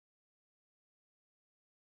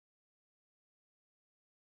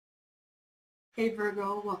Hey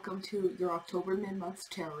Virgo, welcome to your October mid-month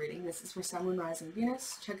tarot reading. This is for Sun, Moon, Rising,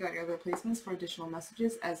 Venus. Check out your other placements for additional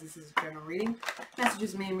messages, as this is a general reading.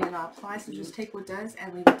 Messages may or may not apply, so just take what does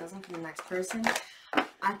and leave what doesn't for the next person.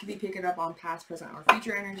 I could be picking up on past, present, or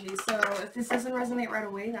future energy, so if this doesn't resonate right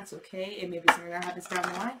away, that's okay. It may be something that happens down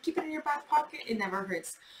the line. Keep it in your back pocket, it never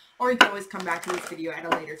hurts. Or you can always come back to this video at a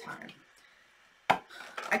later time.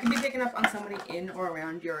 I could be picking up on somebody in or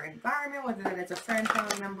around your environment, whether that is a friend,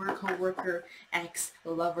 family member, co-worker, ex,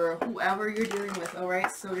 lover, whoever you're dealing with, alright?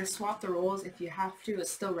 So just swap the roles if you have to. It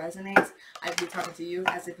still resonates. I'd be talking to you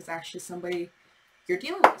as if it's actually somebody you're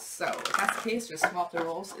dealing with. So if that's the case, just swap the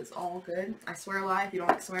roles. It's all good. I swear a lie. If you don't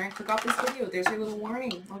like swearing, click off this video. There's your little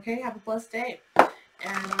warning. Okay? Have a blessed day.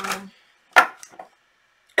 And,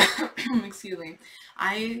 excuse me.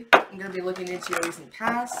 I am going to be looking into your recent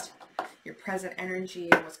past, your present energy,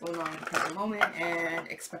 what's going on in the present moment, and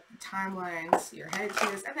expected timelines, your headed to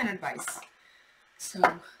this, and then advice. So,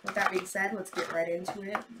 with that being said, let's get right into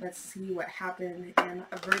it. Let's see what happened in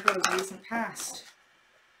a Virgo's recent past.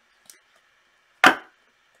 Tell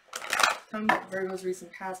me about Virgo's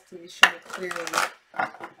recent past, please. Show me clearly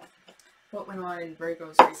what went on in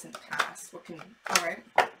Virgo's recent past. What can... Alright.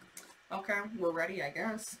 Okay, we're ready, I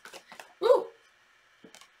guess. Woo!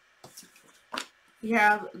 You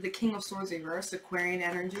have the King of Swords reversed, Aquarian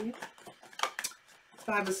energy,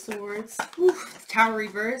 Five of Swords, Tower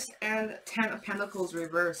reversed, and Ten of Pentacles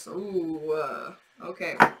reversed. Ooh,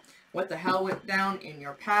 okay. What the hell went down in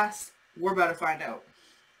your past? We're about to find out.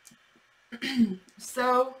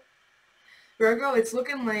 So, Virgo, it's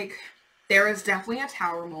looking like there is definitely a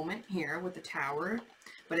Tower moment here with the Tower,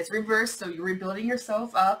 but it's reversed, so you're rebuilding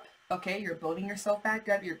yourself up. Okay, you're building yourself back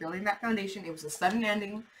up. You're building that foundation. It was a sudden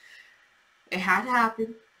ending. It had to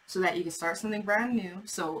happen so that you can start something brand new.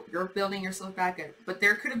 So you're building yourself back up. But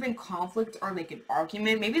there could have been conflict or like an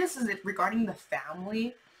argument. Maybe this is it regarding the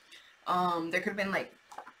family. There could have been like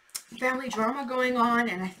family drama going on.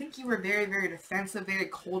 And I think you were very, very defensive, very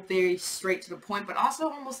cold, very straight to the point. But also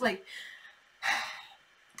almost like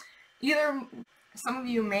either some of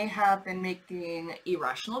you may have been making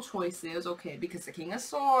irrational choices. Okay, because the King of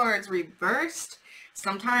Swords reversed.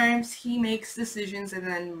 Sometimes he makes decisions and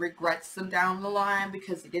then regrets them down the line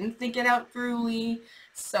because he didn't think it out thoroughly.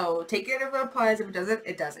 So take it if it applies. If it doesn't,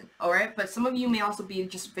 it doesn't. Alright? But some of you may also be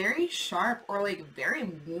just very sharp or like very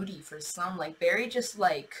moody for some. Like very just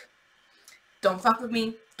like, don't fuck with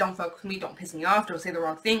me. Don't fuck with me. Don't piss me off. Don't say the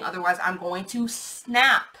wrong thing. Otherwise, I'm going to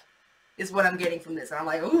snap is what I'm getting from this. And I'm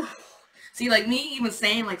like, ooh. See, like, me even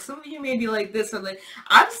saying, like, some of you may be like this, or like,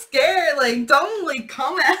 I'm scared, like, don't, like,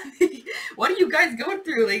 come at me. What are you guys going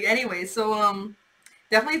through? Like, anyway, so,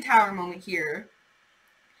 definitely a Tower moment here.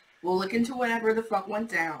 We'll look into whatever the fuck went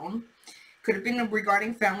down. Could have been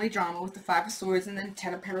regarding family drama with the Five of Swords and then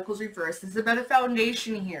Ten of Pentacles reversed. This is about a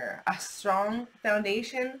foundation here. A strong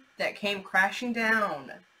foundation that came crashing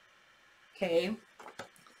down. Okay?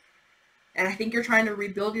 And I think you're trying to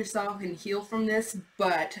rebuild yourself and heal from this,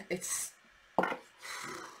 but it's...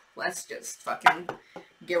 Let's just fucking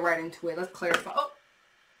get right into it. Let's clarify. Oh!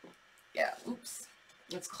 Yeah, oops.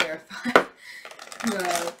 Let's clarify.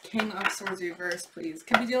 The King of Swords reversed, please.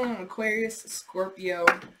 Could be dealing with Aquarius, Scorpio,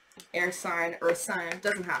 air sign, earth sign.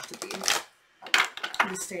 Doesn't have to be. I'm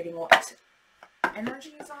just stating what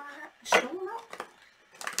energies are showing up.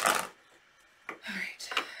 Alright.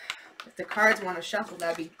 If the cards want to shuffle,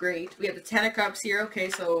 that'd be great. We have the Ten of Cups here. Okay,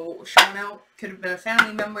 so showing out could have been a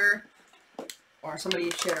family member or somebody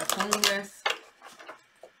you share a home with.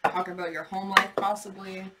 Talking about your home life,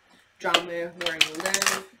 possibly. Drama where you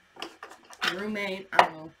live. Roommate. I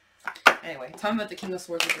don't know. Anyway, tell me about the King of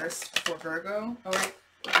Swords reversed for Virgo. Alright,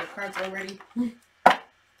 your cards are ready.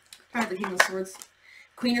 Tell me the King of Swords.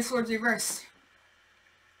 Queen of Swords reversed.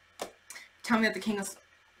 Tell me about the King of...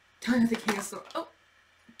 Tell me about the King of Swords. Oh!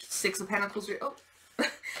 Six of Pentacles,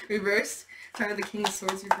 reversed. Tell me the King of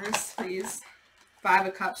Swords reversed, please. Five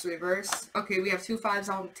of Cups reversed. Okay, we have two fives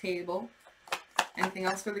on the table. Anything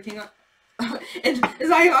else for the King of... it's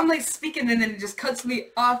like I'm like speaking and then it just cuts me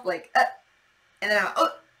off like, and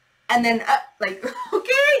then like,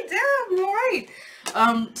 okay, damn, alright.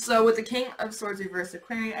 So with the King of Swords reversed,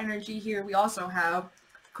 Aquarian energy here, we also have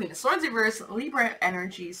Queen of Swords reversed, Libra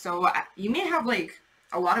energy. So you may have like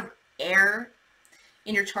a lot of air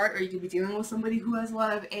in your chart, or you could be dealing with somebody who has a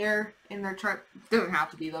lot of air in their chart. Doesn't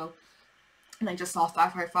have to be though. And I just saw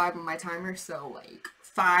 555 on my timer, so like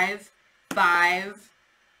 5, 5,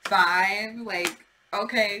 5, like,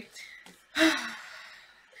 okay.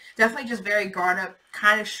 Definitely just very guard up,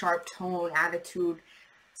 kind of sharp tone, attitude.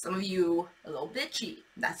 Some of you a little bitchy.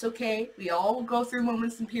 That's okay. We all go through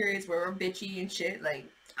moments and periods where we're bitchy and shit. Like,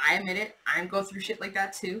 I admit it. I go through shit like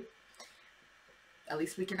that too. At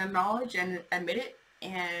least we can acknowledge and admit it,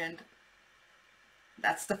 and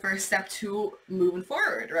that's the first step to moving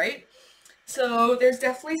forward, right? So there's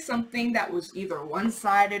definitely something that was either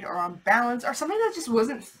one-sided or unbalanced, or something that just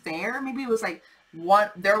wasn't fair. Maybe it was like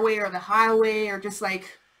their way or the highway, or just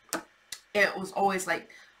like it was always like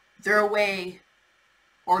their way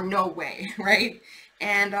or no way, right?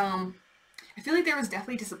 And I feel like there was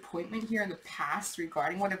definitely disappointment here in the past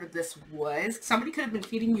regarding whatever this was. Somebody could have been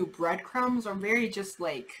feeding you breadcrumbs, or very just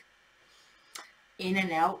like in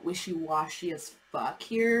and out, wishy-washy as fuck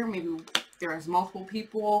here. Maybe there was multiple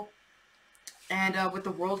people. And with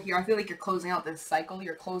the world here, I feel like you're closing out this cycle.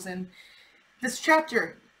 You're closing this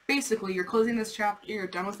chapter. Basically, you're closing this chapter. You're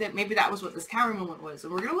done with it. Maybe that was what this tower moment was.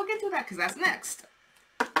 And we're going to look into that because that's next.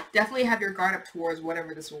 Definitely have your guard up towards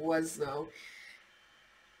whatever this was, though.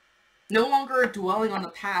 No longer dwelling on the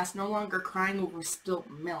past. No longer crying over spilt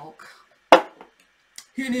milk.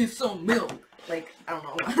 He needs some milk. Like, I don't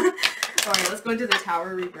know. Alright, let's go into the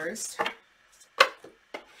tower reversed.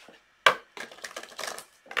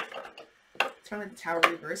 Turn the tower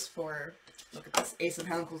reverse for, look at this, Ace of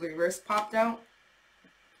Pentacles reverse popped out.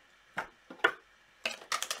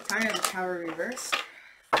 Turn the tower reverse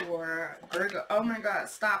for Virgo. Oh my god,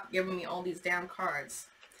 stop giving me all these damn cards.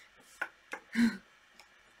 Turn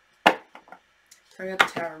the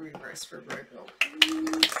tower reverse for Virgo,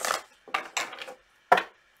 please.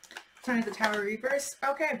 Turn the tower reverse.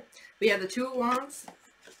 Okay, we have the Two of Wands,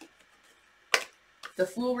 the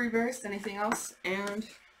Fool reversed, anything else, and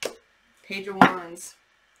Page of Wands,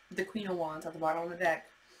 the Queen of Wands at the bottom of the deck.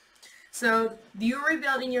 So, you're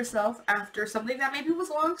rebuilding yourself after something that maybe was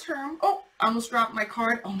long term. Oh, I almost dropped my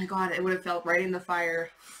card. Oh my god, it would have felt right in the fire.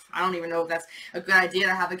 I don't even know if that's a good idea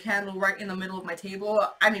to have a candle right in the middle of my table.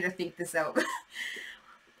 I need to think this out.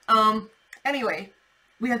 Anyway,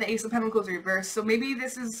 we have the Ace of Pentacles reversed. So maybe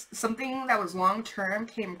this is something that was long term,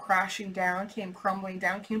 came crashing down, came crumbling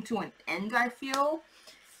down, came to an end, I feel.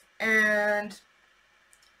 And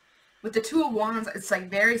with the Two of Wands, it's like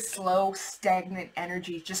very slow, stagnant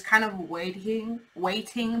energy, just kind of waiting,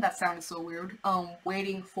 that sounded so weird,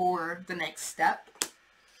 waiting for the next step.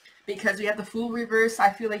 Because we have the Fool reverse, I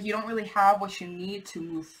feel like you don't really have what you need to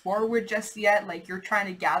move forward just yet. Like you're trying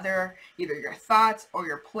to gather either your thoughts or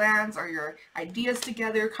your plans or your ideas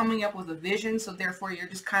together, coming up with a vision. So therefore you're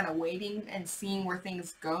just kind of waiting and seeing where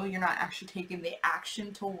things go. You're not actually taking the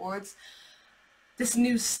action towards this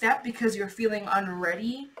new step because you're feeling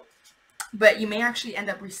unready. But you may actually end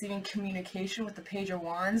up receiving communication with the Page of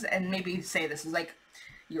Wands, and maybe say this is like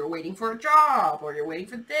you're waiting for a job, or you're waiting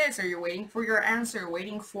for this, or you're waiting for your answer,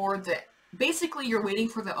 waiting for the, basically you're waiting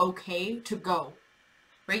for the okay to go,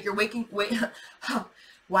 right? You're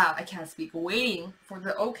wow, I can't speak. Waiting for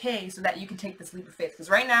the okay so that you can take this leap of faith. Because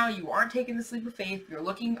right now you aren't taking this leap of faith. You're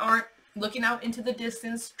looking out into the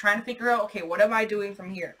distance, trying to figure out, okay, what am I doing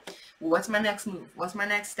from here? What's my next move? What's my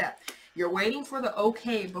next step? You're waiting for the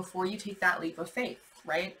okay before you take that leap of faith,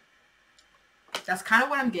 right? That's kind of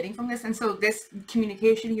what I'm getting from this. And so this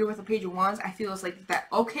communication here with the Page of Wands, I feel is like that,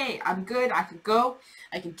 okay, I'm good, I can go,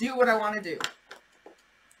 I can do what I want to do.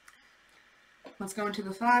 Let's go into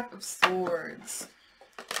the Five of Swords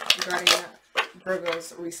regarding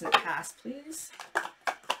Virgo's recent past, please.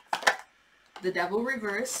 The Devil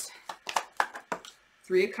reversed.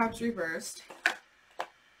 Three of Cups reversed.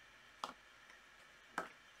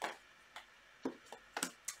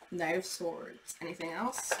 Knight of Swords. Anything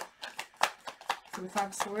else? For the Five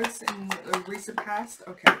of Swords in the recent past?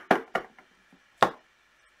 Okay.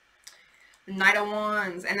 The Knight of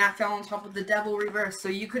Wands. And that fell on top of the Devil reversed. So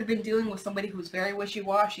you could have been dealing with somebody who's very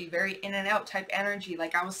wishy-washy, very in and out type energy.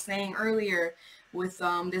 Like I was saying earlier with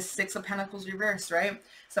this Six of Pentacles reversed, right?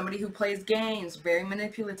 Somebody who plays games, very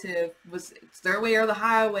manipulative, it's their way or the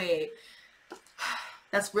highway.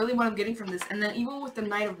 That's really what I'm getting from this. And then even with the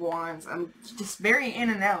Knight of Wands, I'm just very in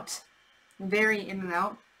and out. Very in and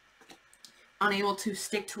out. Unable to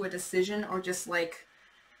stick to a decision, or just like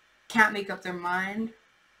can't make up their mind.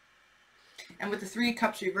 And with the Three of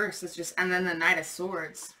Cups reversed, it's just, and then the Knight of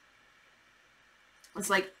Swords. It's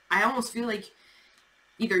like, I almost feel like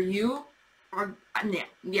either you or,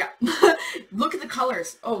 yeah. Look at the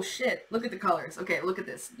colors. Oh shit, look at the colors. Okay, look at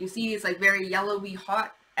this. You see it's like very yellowy,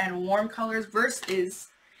 hot, and warm colors versus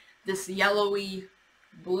this yellowy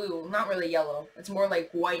blue. Not really yellow. It's more like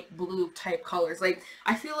white, blue type colors. Like,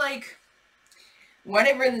 I feel like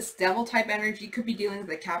whatever this devil type energy could be dealing with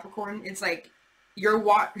the Capricorn, it's like you're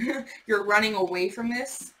running away from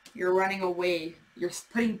this. You're running away. You're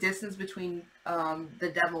putting distance between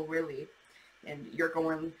the devil, really, and you're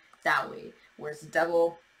going that way. Whereas the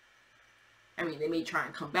devil I mean, they may try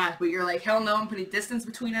and come back, but you're like, hell no, I'm putting distance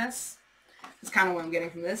between us. That's kind of what I'm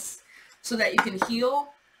getting from this. So that you can heal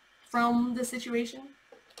from the situation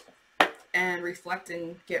and reflect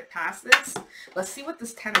and get past this. Let's see what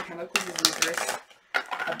this Ten of Pentacles is reversed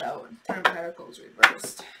about. Ten of Pentacles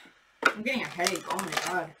reversed. I'm getting a headache. Oh my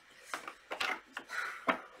god.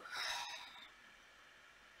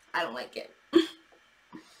 I don't like it.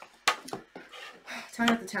 Tell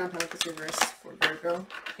me what the Ten of Pentacles reversed for Virgo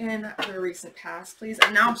in the recent past, please.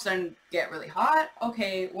 And now I'm starting to get really hot.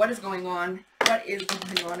 Okay, what is going on? What is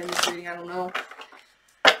going on in this reading? I don't know.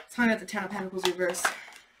 Tell me what the Ten of Pentacles reversed.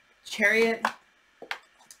 Chariot,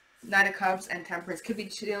 Knight of Cups, and Temperance. Could be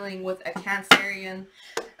dealing with a Cancerian,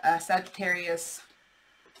 Sagittarius.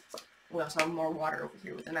 We also have more water over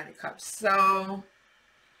here with the Knight of Cups. So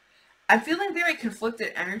I'm feeling very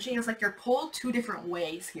conflicted energy. It's like you're pulled two different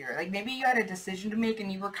ways here. Like maybe you had a decision to make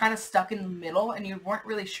and you were kind of stuck in the middle and you weren't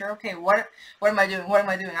really sure, okay, what am I doing? What am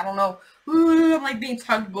I doing? I don't know. Ooh, I'm like being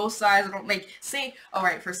tugged both sides. I don't like, say,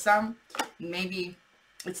 alright, for some, maybe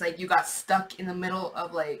it's like you got stuck in the middle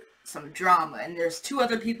of like some drama and there's two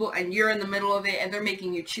other people and you're in the middle of it and they're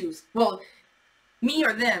making you choose. Well, me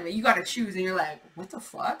or them, you gotta choose and you're like, what the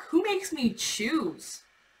fuck? Who makes me choose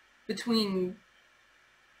between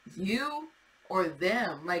you or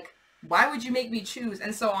them? Like, why would you make me choose?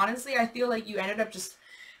 And so honestly, I feel like you ended up just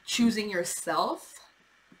choosing yourself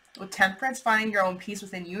with Temperance, finding your own peace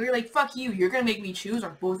within you. You're like, fuck you, you're gonna make me choose. Or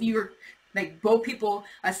both of you are, like, both people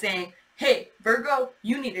are saying, hey, Virgo,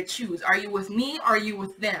 you need to choose. Are you with me or are you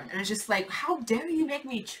with them? And it's just like, how dare you make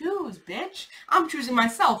me choose, bitch? I'm choosing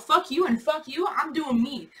myself. Fuck you and fuck you. I'm doing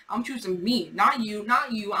me. I'm choosing me. Not you,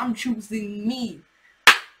 not you. I'm choosing me.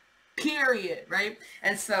 Period, right?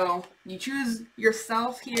 And so you choose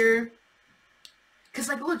yourself here. Because,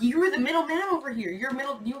 like, look, you were the middle man over here.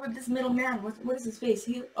 You were this middle man. What is his face?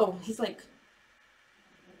 He's like,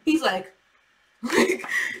 you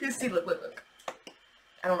see, look.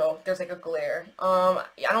 I don't know. There's like a glare. I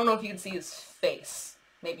don't know if you can see his face.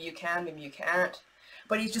 Maybe you can, maybe you can't.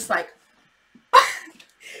 But he's just like,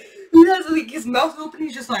 he has like his mouth open.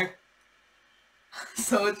 He's just like,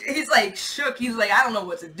 so he's like shook. He's like, I don't know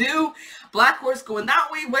what to do. Black horse going that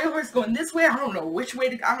way, white horse going this way. I don't know which way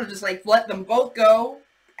to go. I'm gonna just like let them both go,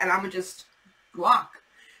 and I'm gonna just walk,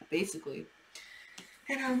 basically.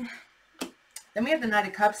 And then we have the Knight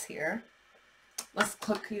of Cups here. Let's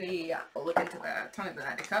quickly look into the Tongue of the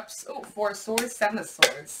Knight of Cups. Oh, 4 of Swords, 7 of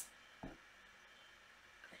Swords.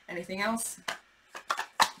 Anything else?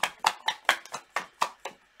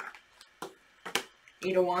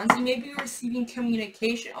 8 of Wands. You may be receiving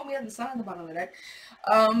communication. Oh, we have the Sun on the bottom of the deck.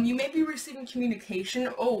 You may be receiving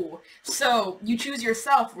communication. Oh, so you choose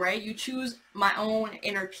yourself, right? You choose my own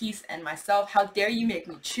inner peace and myself. How dare you make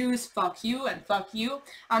me choose? Fuck you and fuck you.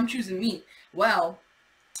 I'm choosing me. Well,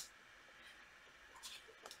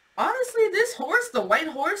 honestly, this horse, the white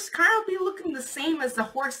horse, kind of be looking the same as the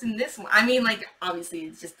horse in this one. I mean, like, obviously,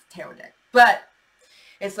 it's just a tarot deck. But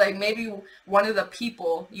it's like maybe one of the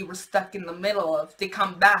people you were stuck in the middle of, they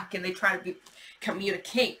come back and they try to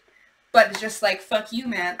communicate. But it's just like, fuck you,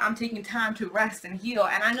 man. I'm taking time to rest and heal.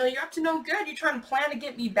 And I know you're up to no good. You're trying to plan to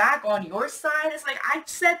get me back on your side. It's like I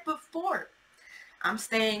said before. I'm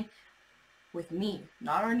staying with me.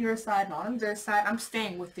 Not on your side, not on their side. I'm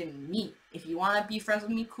staying within me. If you want to be friends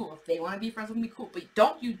with me, cool. If they want to be friends with me, cool. But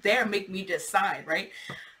don't you dare make me decide, right?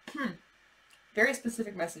 Very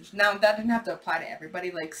specific message. Now, that didn't have to apply to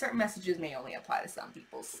everybody. Like, certain messages may only apply to some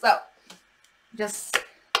people. So, just,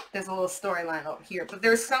 there's a little storyline out here. But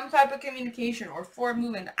there's some type of communication or forward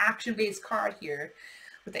movement, action-based card here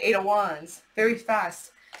with the 8 of Wands. Very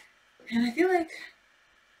fast. And I feel like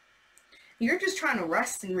you're just trying to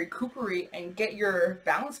rest and recuperate and get your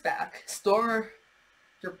balance back. Store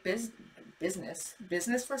your business.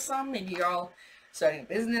 Business for some. Maybe you're all starting a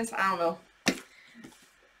business. I don't know.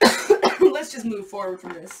 Let's just move forward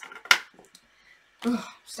from this. Ugh, I'm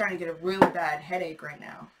starting to get a really bad headache right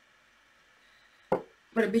now.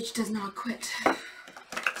 But a bitch does not quit.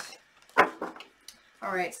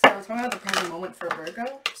 Alright, so talking about the present moment for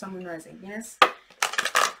Virgo, Sun, Moon, Rising, Venus,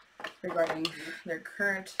 regarding their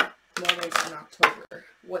current moments in October.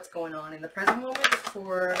 What's going on in the present moment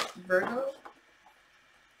for Virgo?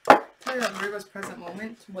 Tell me about Virgo's present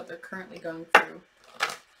moment, what they're currently going through.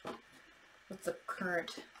 What's the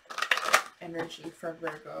current energy for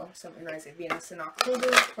Virgo, Sun, Moon, Rising, Venus in October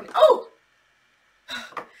 20. Oh!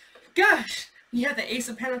 Gosh! We had the Ace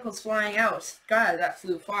of Pentacles flying out. God, that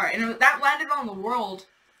flew far. And that landed on the world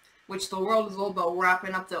which the world is all about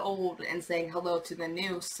wrapping up the old and saying hello to the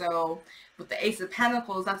new. So with the Ace of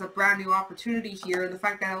Pentacles, that's a brand new opportunity here. The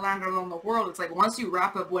fact that it landed on the world, it's like once you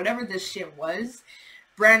wrap up whatever this shit was,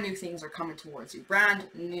 brand new things are coming towards you. Brand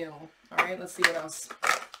new. Alright, let's see what else.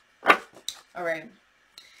 Alright.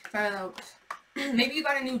 Maybe you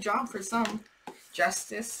got a new job for some.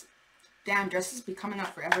 Justice. Damn, justice be coming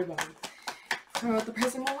up for everybody. The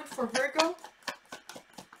present moment for Virgo.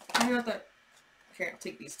 I got the... Okay, I'll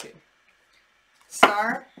take these two.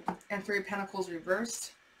 Star and Three of Pentacles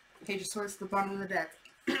reversed. Page of Swords at the bottom of the deck.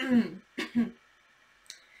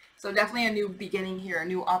 So definitely a new beginning here, a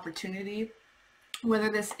new opportunity. Whether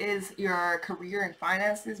this is your career and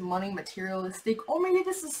finances, money, materialistic, or maybe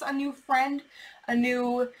this is a new friend, a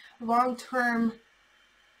new long-term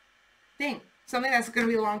thing. Something that's going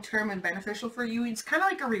to be long-term and beneficial for you. It's kind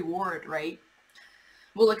of like a reward, right?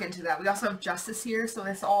 We'll look into that. We also have justice here, so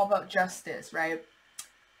it's all about justice, right?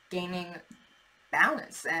 Gaining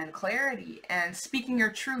balance and clarity and speaking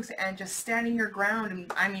your truth and just standing your ground.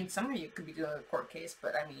 And I mean, some of you could be doing a court case,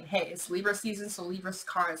 but I mean, hey, it's Libra season, so Libra's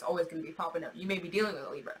card is always going to be popping up. You may be dealing with a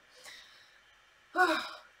Libra. Oh,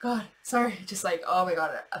 God. Sorry. Just like, oh my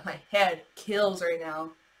God, my head kills right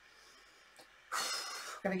now.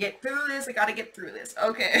 Gotta get through this. I gotta get through this.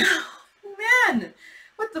 Okay. Man,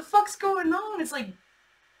 what the fuck's going on? It's like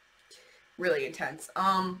really intense.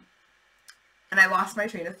 And I lost my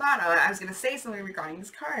train of thought. I was gonna say something regarding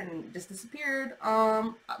this card and it just disappeared.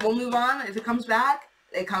 We'll move on. If it comes back,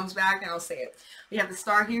 and I'll say it. We have the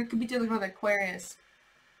Star here. Could be dealing with Aquarius.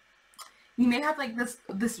 You may have like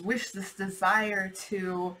this wish, this desire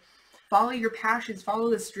to follow your passions, follow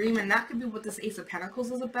this dream, and that could be what this Ace of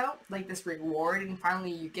Pentacles is about, like this reward, and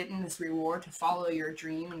finally you getting this reward to follow your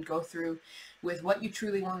dream and go through with what you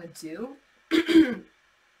truly want to do.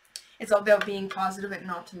 It's all about being positive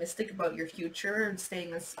and optimistic about your future and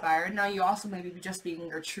staying inspired. Now you also maybe be just being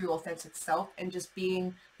your true authentic self and just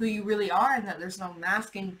being who you really are, and that there's no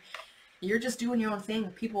masking. You're just doing your own thing.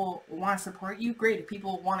 If people want to support you, great. If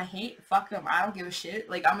people want to hate, fuck them. I don't give a shit.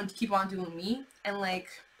 Like, I'm going to keep on doing me. And like,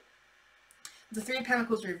 the Three of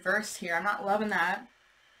Pentacles reversed here. I'm not loving that.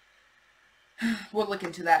 We'll look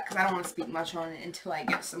into that because I don't want to speak much on it until I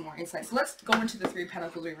get some more insight. So let's go into the Three of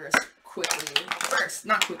Pentacles reversed quickly. First,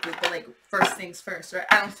 not quickly, but like first things first, right?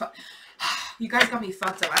 You guys got me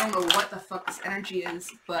fucked up. I don't know what the fuck this energy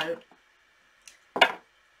is, but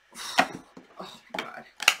oh my God,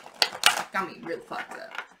 got me real fucked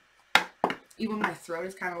up. Even my throat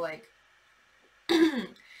is kind of like,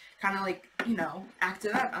 you know,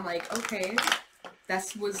 acted up. I'm like, okay, that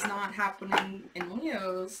was not happening in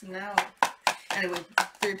Leo's now. Anyway,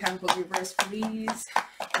 Three of Pentacles reversed, please.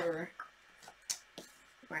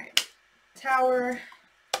 Right. Tower,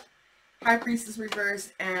 High Priestess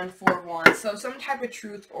reversed, and Four of Wands. So some type of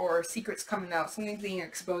truth or secrets coming out. Something's being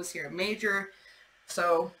exposed here. Major.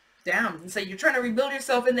 So, damn. So you're trying to rebuild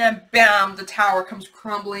yourself, and then bam, the tower comes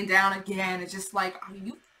crumbling down again. It's just like, are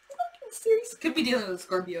you fucking serious? Could be dealing with a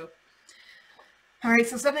Scorpio. Alright,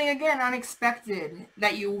 so something again unexpected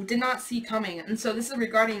that you did not see coming. And so this is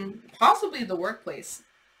regarding possibly the workplace.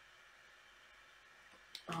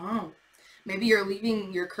 Oh. Maybe you're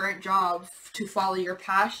leaving your current job to follow your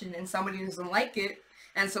passion and somebody doesn't like it.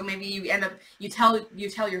 And so maybe you end up, you tell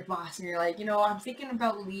your boss and you're like, you know, I'm thinking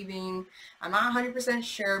about leaving. I'm not 100%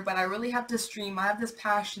 sure, but I really have this dream. I have this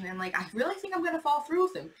passion, and like, I really think I'm going to follow through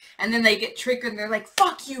with him. And then they get triggered and they're like,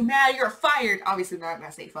 fuck you, man, you're fired. Obviously they're not going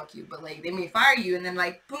to say fuck you, but like, they may fire you, and then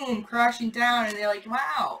like, boom, crashing down, and they're like,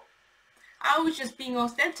 wow. I was just being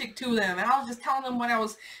authentic to them, and I was just telling them what I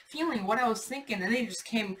was feeling, what I was thinking, and they just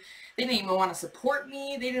came, they didn't even want to support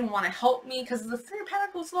me, they didn't want to help me, because the Three of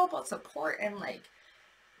Pentacles is all about support and like,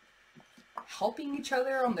 helping each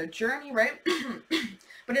other on their journey, right?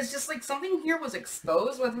 But it's just like something here was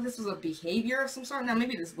exposed, whether this was a behavior of some sort. Now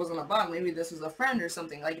maybe this wasn't a bug, maybe this was a friend or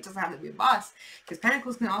something. Like, it doesn't have to be a boss, because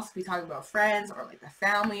Pentacles can also be talking about friends or like the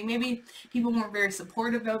family. Maybe people weren't very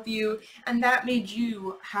supportive of you, and that made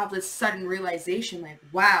you have this sudden realization, like,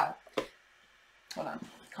 wow. Hold on,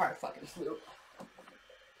 card fucking flew.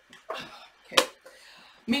 Okay.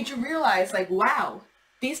 Made you realize, like, wow,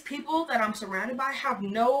 these people that I'm surrounded by have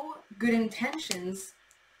no good intentions.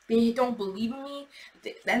 They don't believe in me.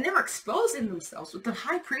 And they're exposing themselves. With the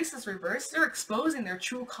High Priestess reverse, they're exposing their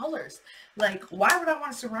true colors. Like, why would I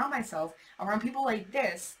want to surround myself around people like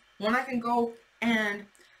this when I can go and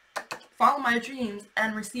follow my dreams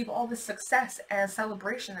and receive all this success and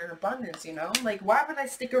celebration and abundance, you know? Like, why would I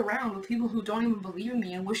stick around with people who don't even believe in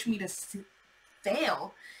me and wish me to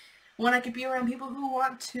fail when I could be around people who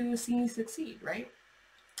want to see me succeed, right?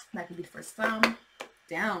 That could be for some.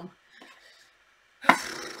 Down.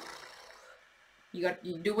 You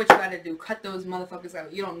do what you gotta do. Cut those motherfuckers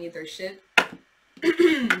out. You don't need their shit.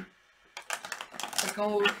 Let's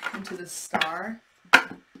go into the star.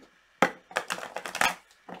 Talk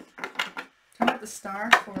about the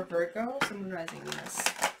star for Virgo. Someone rising this.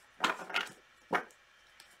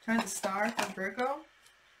 Turn the star for Virgo.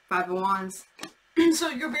 5 of Wands. So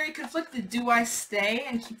you're very conflicted. Do I stay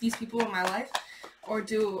and keep these people in my life? Or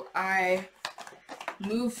do I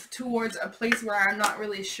move towards a place where I'm not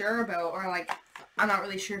really sure about, or like, I'm not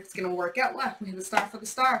really sure if it's going to work out? Left. We have the star for the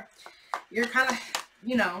star. You're kind of,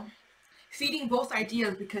 you know, feeding both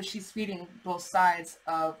ideas because she's feeding both sides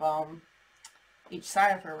of each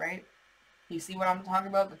side of her, right? You see what I'm talking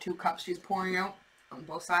about? The 2 cups she's pouring out on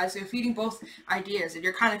both sides. So you're feeding both ideas, and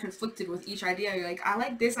you're kind of conflicted with each idea. You're like, I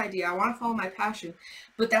like this idea, I want to follow my passion,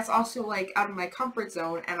 but that's also like out of my comfort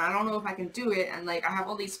zone, and I don't know if I can do it, and like I have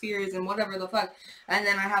all these fears and whatever the fuck. And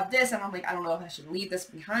then I have this, and I'm like, I don't know if I should leave this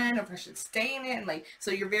behind, or if I should stay in it. And like,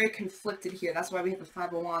 so you're very conflicted here. That's why we have the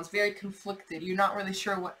 5 of Wands. Very conflicted. You're not really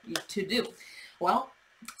sure what to do. Well,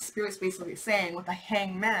 Spirit's basically saying with the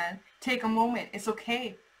Hangman, take a moment. It's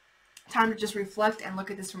okay. Time to just reflect and look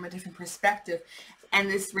at this from a different perspective. And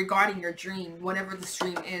this regarding your dream, whatever this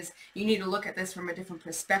dream is, you need to look at this from a different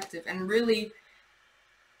perspective and really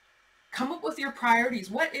come up with your priorities.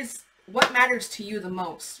 What matters to you the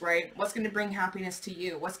most, right? What's going to bring happiness to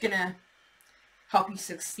you? What's going to help you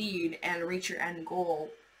succeed and reach your end goal?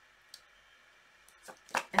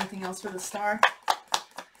 Anything else for the star?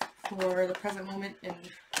 For the present moment in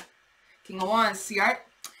King of Wands, see art?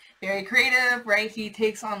 Very creative, right? He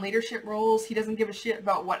takes on leadership roles. He doesn't give a shit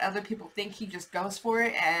about what other people think. He just goes for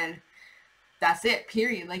it, and that's it,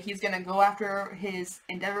 period. Like, he's gonna go after his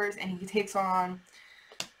endeavors, and he takes on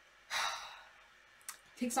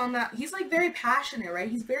that. He's like very passionate,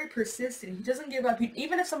 right? He's very persistent. He doesn't give up.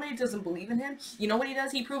 Even if somebody doesn't believe in him, you know what he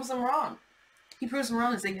does? He proves them wrong. He proves them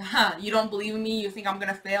wrong. He's like, you don't believe in me? You think I'm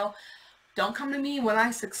gonna fail? Don't come to me when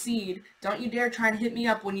I succeed. Don't you dare try and hit me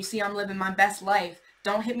up when you see I'm living my best life.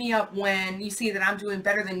 Don't hit me up when you see that I'm doing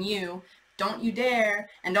better than you. Don't you dare.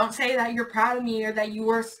 And don't say that you're proud of me or that you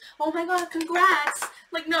were, oh my god, congrats.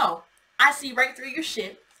 Like, no. I see right through your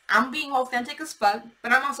shit. I'm being authentic as fuck,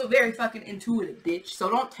 but I'm also very fucking intuitive, bitch. So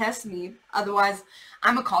don't test me. Otherwise,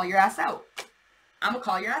 I'm gonna call your ass out. I'm gonna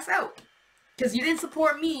call your ass out. Because you didn't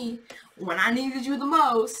support me when I needed you the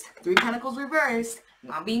most. 3 Pentacles reversed.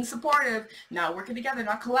 Not being supportive. Not working together.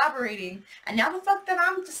 Not collaborating. And now the fuck that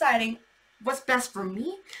I'm deciding what's best for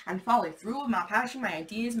me and following through with my passion, my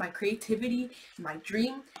ideas, my creativity, my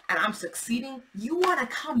dream, and I'm succeeding. You want to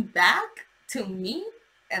come back to me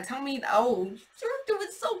and tell me, oh, you're doing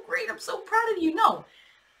so great, I'm so proud of you? No.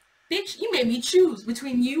 Bitch, you made me choose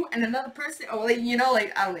between you and another person. Oh, like, you know,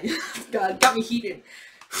 like, I don't know. God, got me heated.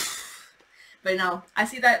 But no, I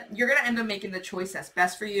see that you're going to end up making the choice that's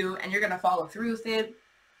best for you, and you're going to follow through with it.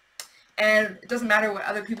 And it doesn't matter what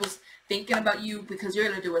other people's thinking about you, because you're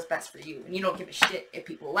going to do what's best for you. And you don't give a shit if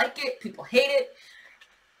people like it, people hate it.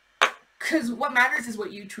 Because what matters is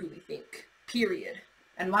what you truly think. Period.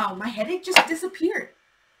 And wow, my headache just disappeared.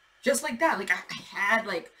 Just like that. Like, I had,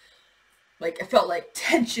 like, I felt like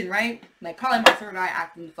tension, right? Like, probably my third eye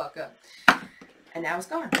acting the fuck up. And now it's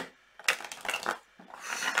gone.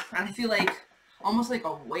 And I feel like almost like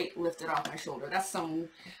a weight lifted off my shoulder. That's some,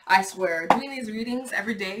 I swear, doing these readings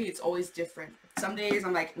every day, it's always different. Some days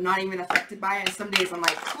I'm like not even affected by it, and some days I'm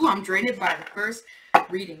like, ooh, I'm drained by the first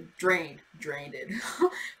reading. Drained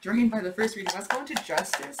by the first reading. Let's go into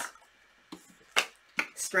justice.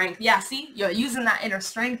 Strength. Yeah, see, you're using that inner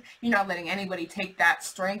strength. You're not letting anybody take that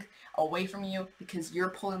strength away from you, because you're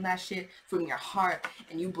pulling that shit from your heart,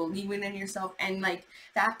 and you believing in yourself, and like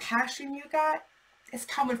that passion you got, it's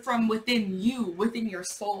coming from within you, within your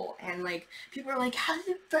soul. And like, people are like, how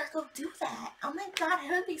did Virgo do that? Oh my god,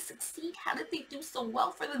 how did they succeed? How did they do so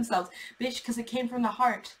well for themselves? Bitch, because it came from the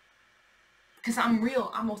heart. Because I'm real,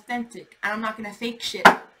 I'm authentic, and I'm not gonna fake shit.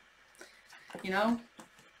 You know?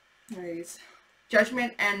 Anyways,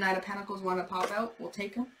 Judgment and Knight of Pentacles want to pop out. We'll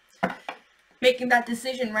take them. Making that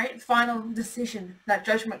decision, right? Final decision. That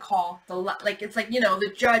judgment call. Like, it's like, you know,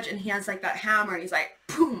 the judge, and he has like that hammer, and he's like,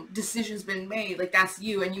 boom, decision's been made. Like, that's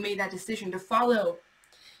you, and you made that decision to follow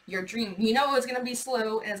your dream. You know it's going to be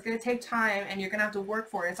slow, and it's going to take time, and you're going to have to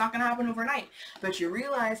work for it. It's not going to happen overnight. But you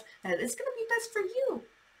realize that it's going to be best for you.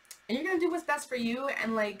 And you're going to do what's best for you,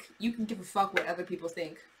 and like, you can give a fuck what other people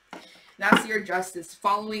think. That's your justice.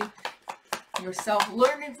 Following yourself.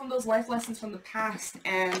 Learning from those life lessons from the past,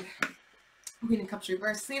 and Queen of Cups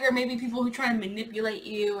reversed. See, there may be people who try to manipulate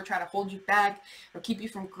you or try to hold you back or keep you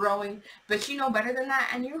from growing, but you know better than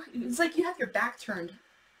that, and it's like you have your back turned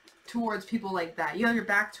towards people like that. You have your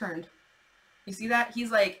back turned You see that?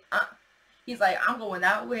 He's like, I'm going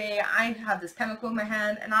that way. I have this pentacle in my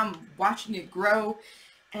hand and I'm watching it grow.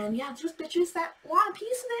 And yeah, there's bitches that want a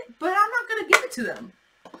piece of it, but I'm not going to give it to them.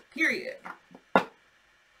 Period.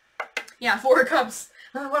 Yeah, 4 of Cups.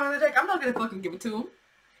 One on the deck. I'm not going to fucking give it to them.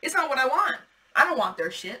 It's not what I want. I don't want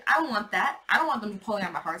their shit. I don't want that. I don't want them pulling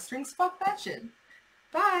on my heartstrings. Fuck that shit.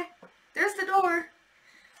 Bye. There's the door.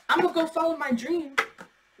 I'm going to go follow my dream.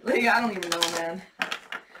 Like, I don't even know, man.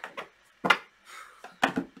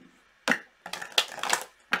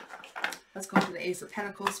 Let's go to the Ace of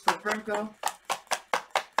Pentacles for Virgo.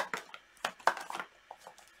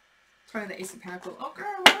 Try the Ace of Pentacles. Oh,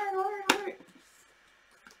 girl, alright.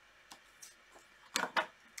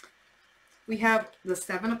 We have the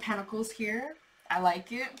 7 of Pentacles here. I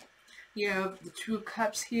like it. You have the 2 of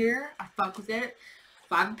Cups here. I fuck with it.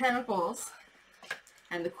 5 of Pentacles.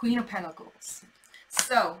 And the Queen of Pentacles.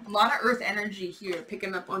 So, a lot of Earth energy here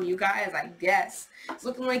picking up on you guys, I guess. It's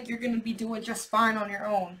looking like you're going to be doing just fine on your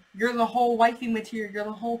own. You're the whole wifey material. You're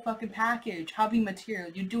the whole fucking package. Hubby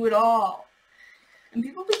material. You do it all. And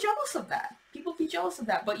people be jealous of that. People be jealous of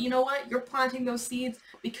that. But you know what? You're planting those seeds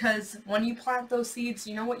because when you plant those seeds,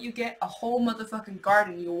 you know what you get? A whole motherfucking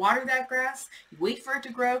garden. You water that grass, you wait for it to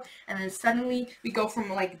grow, and then suddenly we go from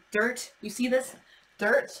like dirt. You see this?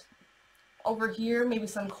 Dirt over here, maybe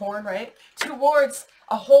some corn, right? Towards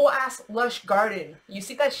a whole ass lush garden. You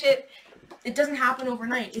see that shit? It doesn't happen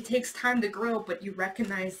overnight. It takes time to grow, but you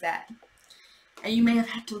recognize that. And you may have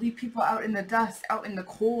had to leave people out in the dust, out in the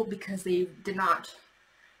cold because they did not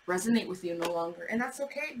resonate with you no longer. And that's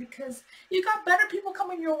okay because you got better people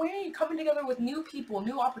coming your way, coming together with new people,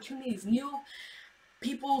 new opportunities, new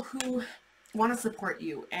people who want to support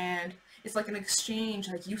you. And it's like an exchange.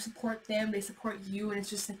 Like you support them, they support you, and it's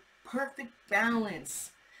just a perfect balance.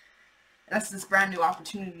 That's this brand new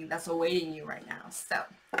opportunity that's awaiting you right now. So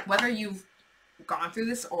whether you've gone through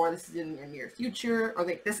this or this is in your near future or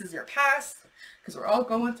like this is your past, because we're all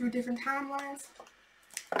going through different timelines,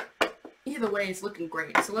 either way it's looking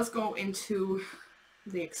great. So let's go into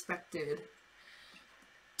the expected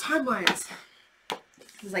timelines.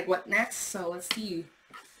 It's like what next? So let's see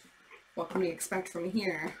what can we expect from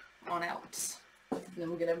here on out, and then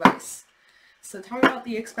we'll get advice. So tell me about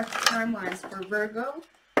the expected timelines for Virgo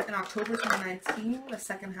in October 2019, the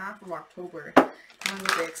second half of October. Tell me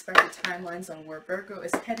the expected timelines on where Virgo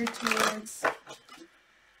is headed towards.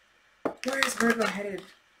 Where is Virgo headed?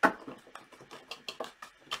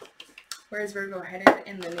 Where is Virgo headed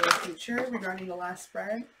in the near future regarding the last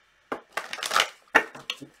spread?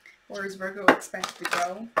 Where is Virgo expected to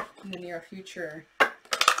go in the near future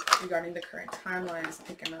regarding the current timelines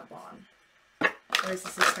picking up on? Where is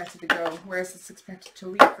this expected to go? Where is this expected to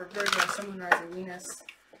lead for Virgo, Sun, Moon, Rising, Venus?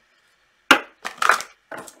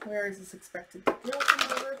 Where is this expected to go for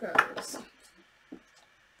the Virgos?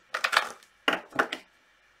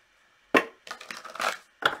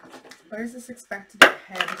 Where is this expected to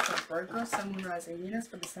head for Virgo, Sun, Moon, Rising, Venus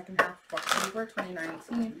for the second half of October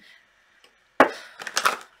 2019?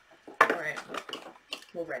 Alright,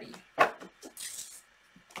 we're ready.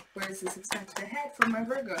 Where is this expected to head for my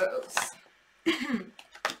Virgos?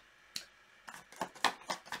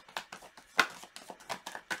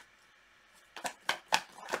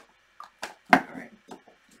 Alright.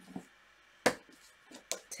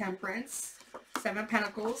 Temperance, 7 of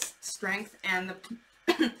Pentacles, Strength, and the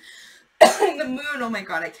the Moon. Oh my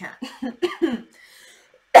god, I can't.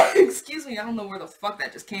 Excuse me, I don't know where the fuck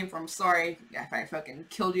that just came from. Sorry if I fucking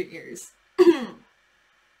killed your ears.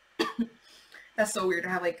 That's so weird to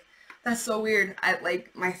have, like, that's so weird. I,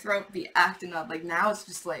 like, my throat be acting up. Like, now it's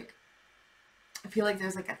just, like, I feel like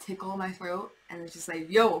there's, like, a tickle in my throat. And it's just like,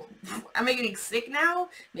 yo, am I getting sick now?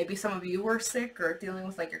 Maybe some of you are sick or dealing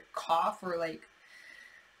with, like, your cough or, like,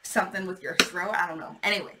 something with your throat. I don't know.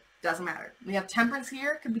 Anyway, doesn't matter. We have Temperance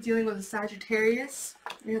here. Could be dealing with a Sagittarius.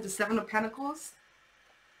 We have the 7 of Pentacles.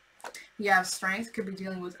 We have Strength. Could be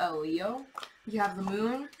dealing with a Leo. We have the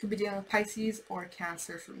Moon. Could be dealing with Pisces or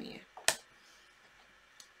Cancer for me.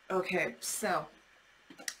 Okay, so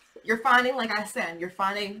you're finding, like I said, you're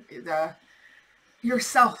finding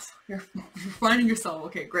yourself. You're finding yourself.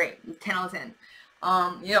 Okay, great. 10 out of 10.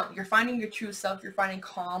 You know, you're finding your true self. You're finding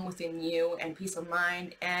calm within you and peace of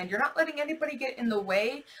mind, and you're not letting anybody get in the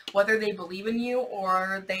way, whether they believe in you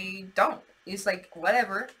or they don't. It's like,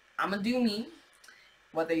 whatever. I'm gonna do me,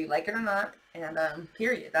 whether you like it or not. And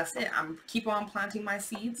period. That's it. I'm keep on planting my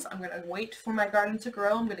seeds. I'm gonna wait for my garden to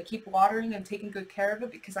grow. I'm gonna keep watering and taking good care of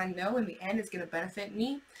it because I know in the end it's gonna benefit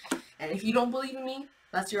me. And if you don't believe in me,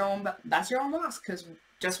 that's your own loss. Because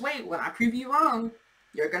just wait, when I prove you wrong,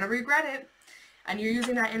 you're gonna regret it. And you're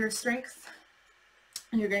using that inner strength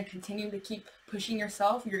and you're going to continue to keep pushing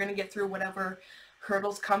yourself. You're going to get through whatever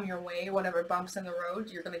hurdles come your way, whatever bumps in the road.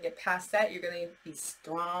 You're going to get past that. You're going to be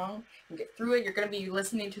strong and get through it. You're going to be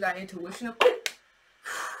listening to that intuition of, oh,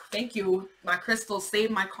 thank you, my crystals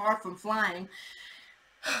saved my car from flying.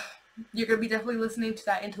 You're going to be definitely listening to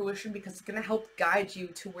that intuition because it's going to help guide you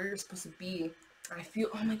to where you're supposed to be. I feel,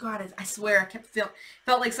 oh my god, I swear, I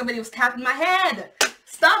felt like somebody was tapping my head.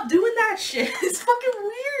 Stop doing that shit. It's fucking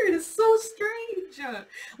weird. It's so strange.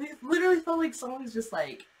 It literally felt like someone was just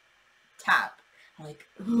like, tap. I'm like,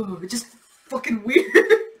 ooh, just fucking weird.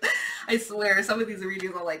 I swear, some of these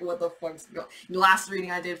readings are like, what the fuck's going on? The last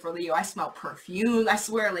reading I did for Leo, I smell perfume. I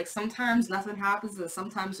swear, like, sometimes nothing happens and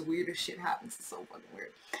sometimes the weirdest shit happens. It's so fucking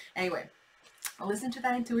weird. Anyway, I'll listen to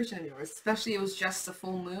that intuition of yours. Especially it was just a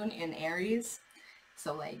full moon in Aries.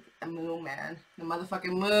 So, like, the moon, man. The motherfucking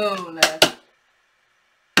moon.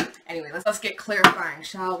 Anyway, let's get clarifying,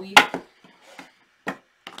 shall we?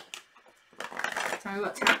 Tell me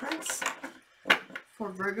about temperance for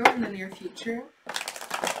Virgo in the near future.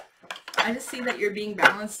 I just see that you're being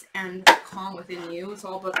balanced and calm within you. It's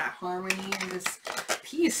all about that harmony and this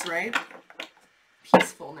peace, right?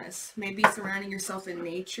 Peacefulness. Maybe surrounding yourself in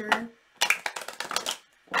nature.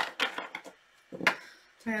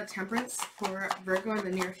 Try out temperance for Virgo in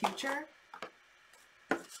the near future.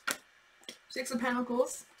 Six of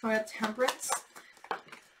Pentacles. Try out temperance.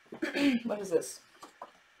 What is this?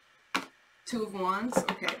 Two of Wands.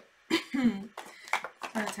 Okay.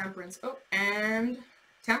 Try out temperance. Oh, and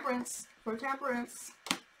temperance for temperance.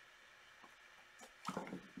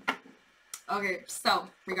 Okay, so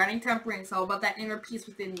regarding temperance, all about that inner peace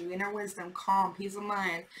within you, inner wisdom, calm, peace of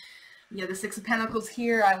mind. Yeah, the Six of Pentacles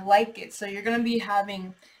here, I like it. So you're going to be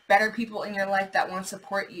having better people in your life that want to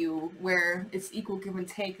support you, where it's equal give and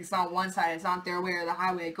take. It's not one side, it's not their way or the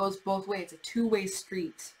highway. It goes both ways. It's a two-way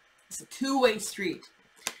street. It's a two-way street.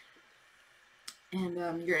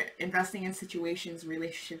 And you're investing in situations,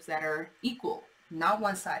 relationships that are equal, not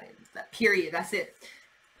one-sided. That period, that's it.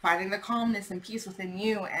 Finding the calmness and peace within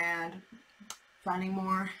you and finding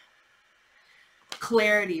more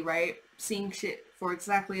clarity, right? Seeing shit for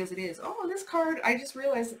exactly as it is. Oh, this card, I just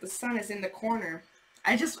realized that the sun is in the corner.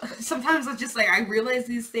 Sometimes it's just like, I realize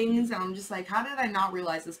these things and I'm just like, how did I not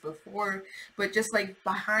realize this before? But just like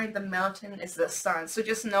behind the mountain is the sun. So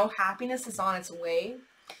just know happiness is on its way.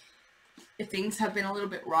 If things have been a little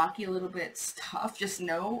bit rocky, a little bit tough, just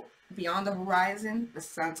know beyond the horizon, the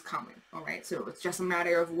sun's coming. All right, so it's just a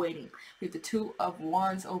matter of waiting. We have the Two of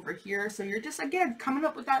Wands over here. So you're just, again, coming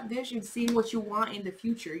up with that vision, seeing what you want in the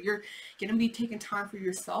future. You're going to be taking time for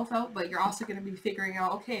yourself out, but you're also going to be figuring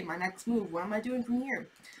out, okay, my next move, what am I doing from here?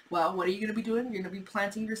 Well, what are you going to be doing? You're going to be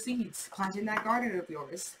planting your seeds, planting that garden of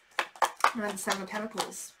yours. And then the Seven of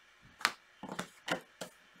Pentacles.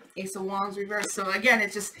 Ace of Wands reverse. So again,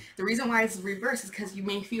 it's just, the reason why it's reverse is because you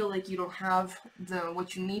may feel like you don't have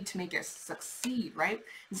what you need to make it succeed, right?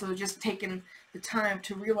 And so just taking the time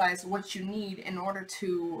to realize what you need in order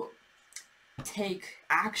to take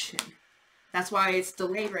action. That's why it's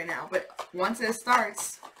delayed right now. But once it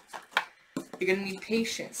starts, you're going to need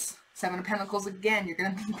patience. Seven of Pentacles again, you're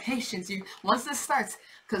going to need patience. Once this starts,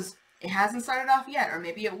 because it hasn't started off yet, or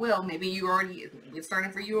maybe it will. Maybe it's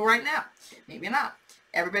starting for you right now. Maybe not.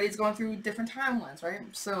 Everybody's going through different timelines, right?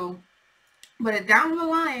 So, but down the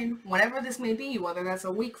line, whenever this may be, whether that's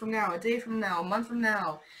a week from now, a day from now, a month from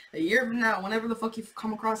now, a year from now, whenever the fuck you've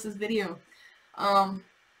come across this video,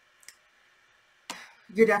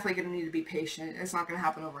 you're definitely going to need to be patient. It's not going to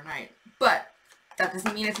happen overnight. But that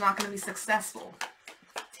doesn't mean it's not going to be successful.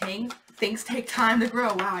 Things take time to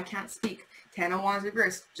grow. Wow, I can't speak. Ten of Wands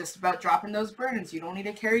reverse. Just about dropping those burdens. You don't need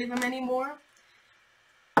to carry them anymore.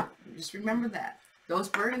 Just remember that. Those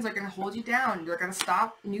burdens are going to hold you down. They're going to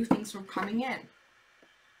stop new things from coming in.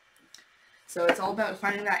 So it's all about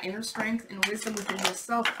finding that inner strength and wisdom within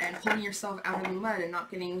yourself and pulling yourself out of the mud and not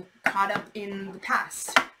getting caught up in the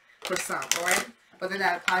past for some, alright? Whether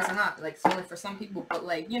that applies or not. Like, it's only for some people, but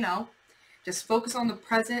like, you know, just focus on the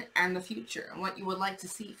present and the future and what you would like to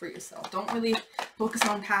see for yourself. Don't really focus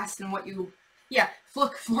on past and what you... Yeah,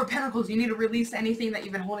 look, Four of Pentacles, you need to release anything that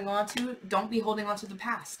you've been holding on to. Don't be holding on to the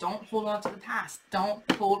past. Don't hold on to the past. Don't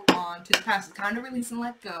hold on to the past. It's time to release and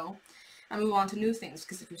let go and move on to new things.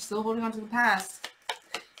 Because if you're still holding on to the past,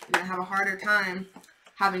 you're going to have a harder time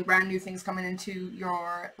having brand new things coming into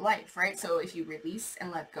your life, right? So if you release and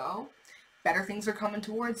let go, better things are coming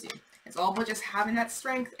towards you. It's all about just having that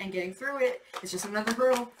strength and getting through it. It's just another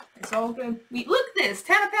hurdle. It's all good. Look at this,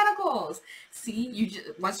 Ten of Pentacles. See,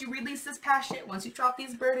 once you release this past shit, once you drop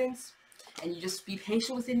these burdens, and you just be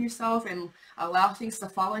patient within yourself and allow things to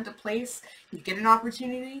fall into place, you get an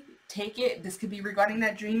opportunity take it. This could be regarding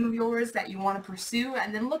that dream of yours that you want to pursue.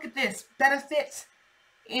 And then look at this. Benefit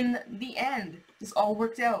in the end. This all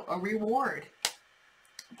worked out. A reward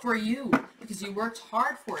for you because you worked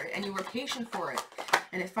hard for it and you were patient for it.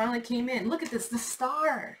 And it finally came in. Look at this. The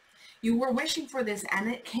star. You were wishing for this and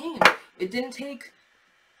it came. It didn't take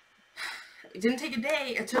a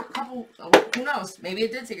day. It took a couple, who knows? Maybe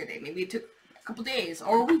it did take a day. Maybe it took a couple days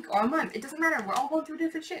or a week or a month. It doesn't matter. We're all going through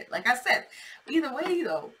different shit. Like I said, either way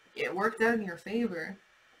though, it worked out in your favor.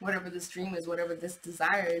 Whatever this dream is, whatever this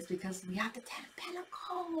desire is, because we have the 10 of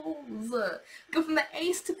Pentacles. Go from the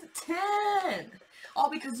Ace to the 10. All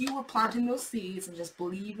because you were planting those seeds and just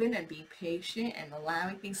believing and being patient and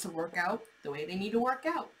allowing things to work out the way they need to work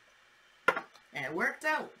out. And it worked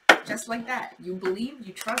out. Just like that. You believed,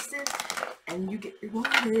 you trusted, and you get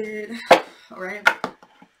rewarded. Alright?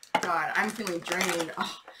 God, I'm feeling drained.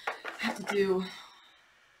 Oh, I have to do...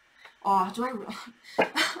 Oh,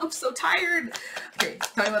 I'm so tired. Okay,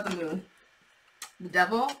 tell me about the moon. The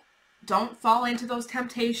devil, don't fall into those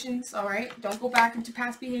temptations, alright? Don't go back into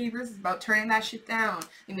past behaviors. It's about turning that shit down.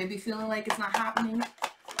 You may be feeling like it's not happening,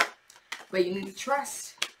 but you need to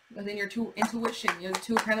trust within your intuition. You have the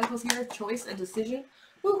Two of Pentacles here, choice and decision.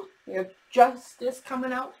 Woo, you have justice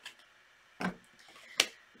coming out.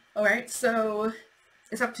 Alright, so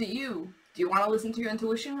it's up to you. Do you want to listen to your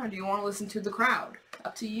intuition or do you want to listen to the crowd?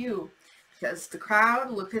 Up to you. Because the crowd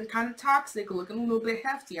looking kind of toxic, looking a little bit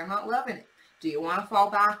hefty. I'm not loving it. Do you want to fall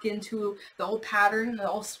back into the old pattern, the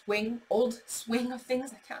old swing of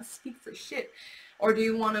things? I can't speak for shit. Or do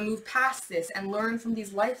you want to move past this and learn from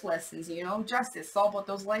these life lessons, you know? Justice. It's all about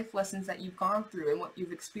those life lessons that you've gone through and what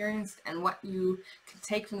you've experienced and what you can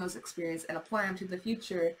take from those experiences and apply them to the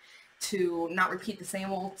future to not repeat the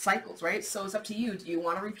same old cycles, right? So it's up to you. Do you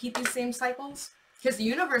want to repeat these same cycles? Because the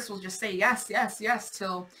universe will just say yes, yes, yes,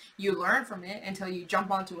 till you learn from it, until you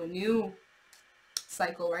jump onto a new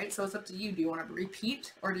cycle, right? So it's up to you. Do you want to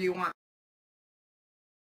repeat, or do you want...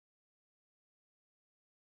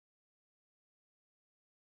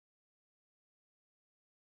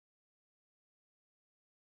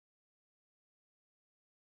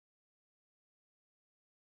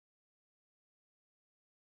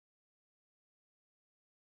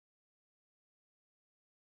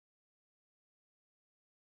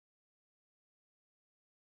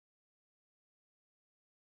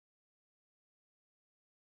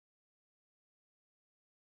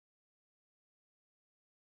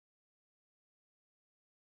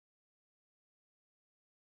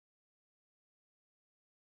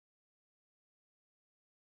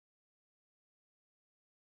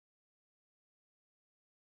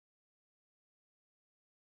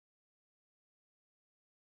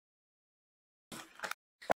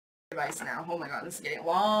 advice now. Oh my god, this is getting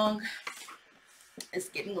long. It's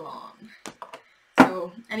getting long.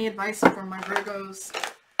 So, any advice for my Virgos?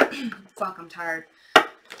 Fuck, I'm tired.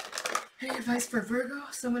 Any advice for Virgo,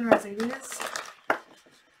 Sun, Moon, Rising, Venus?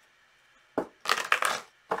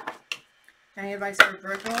 Any advice for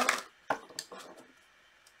Virgo,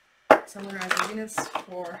 Sun, Moon, Rising, Venus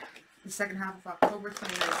for the second half of October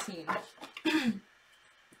 2019?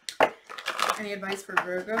 Any advice for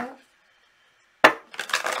Virgo?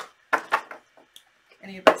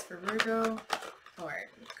 Any advice for Virgo? Alright,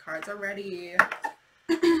 cards are ready.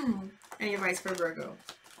 Any advice for Virgo?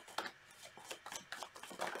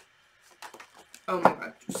 Oh my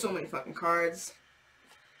god, so many fucking cards.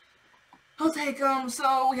 I'll take them.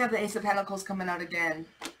 So we have the Ace of Pentacles coming out again.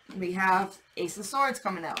 We have Ace of Swords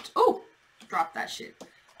coming out. Oh, drop that shit.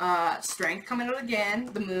 Strength coming out again.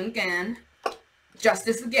 The Moon again.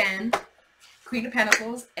 Justice again. Queen of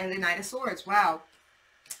Pentacles and the Knight of Swords. Wow.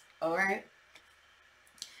 Alright.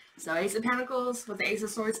 So Ace of Pentacles with the Ace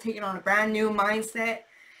of Swords taking on a brand new mindset.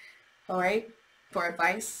 Alright. For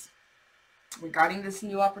advice regarding this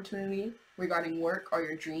new opportunity, regarding work or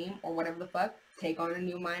your dream or whatever the fuck. Take on a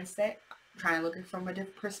new mindset. Try and look at it from a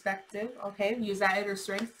different perspective. Okay. Use that inner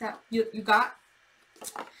strength that you got.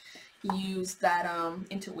 Use that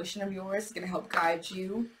intuition of yours. It's going to help guide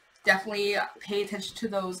you. Definitely pay attention to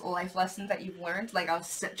those life lessons that you've learned. Like I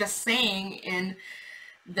was just saying in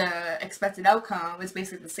the expected outcome, is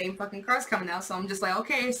basically the same fucking cards coming out. So I'm just like,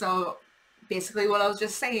 okay, so basically what I was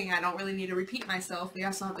just saying, I don't really need to repeat myself. We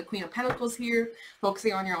also have the Queen of Pentacles here,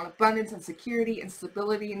 focusing on your own abundance and security and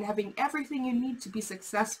stability and having everything you need to be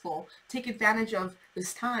successful. Take advantage of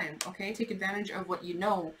this time, okay? Take advantage of what you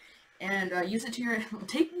know and use it to your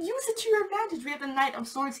advantage. We have the Knight of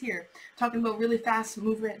Swords here, talking about really fast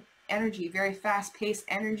movement energy, very fast-paced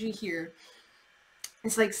energy here.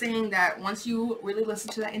 It's like saying that once you really listen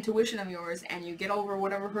to that intuition of yours and you get over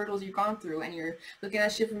whatever hurdles you've gone through and you're looking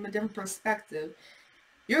at shit from a different perspective,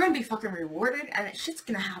 you're gonna be fucking rewarded, and shit's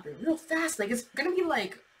gonna happen real fast. Like, it's gonna be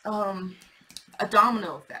like, a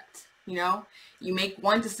domino effect, you know? You make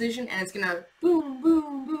one decision, and it's gonna boom,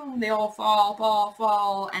 boom, boom, they all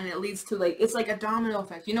fall, and it leads to, like, it's like a domino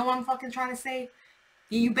effect. You know what I'm fucking trying to say?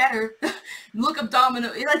 You better look up domino.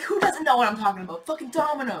 Like, who doesn't know what I'm talking about? Fucking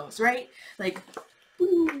dominoes, right? Like,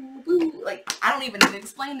 boom, boom. Like, I don't even need to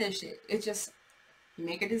explain this shit. It's just, you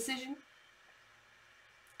make a decision,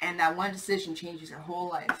 and that one decision changes your whole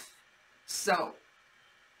life. So,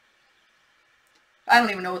 I don't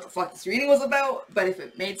even know what the fuck this reading was about, but if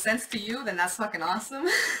it made sense to you, then that's fucking awesome.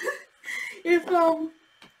 If,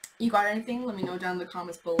 you got anything, let me know down in the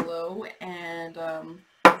comments below, and,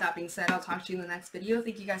 with that being said, I'll talk to you in the next video.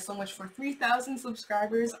 Thank you guys so much for 3,000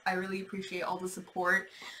 subscribers. I really appreciate all the support,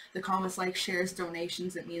 the comments, likes, shares,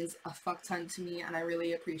 donations. It means a fuck ton to me, and I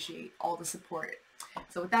really appreciate all the support.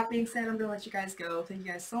 So with that being said, I'm going to let you guys go. Thank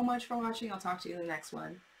you guys so much for watching. I'll talk to you in the next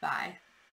one. Bye.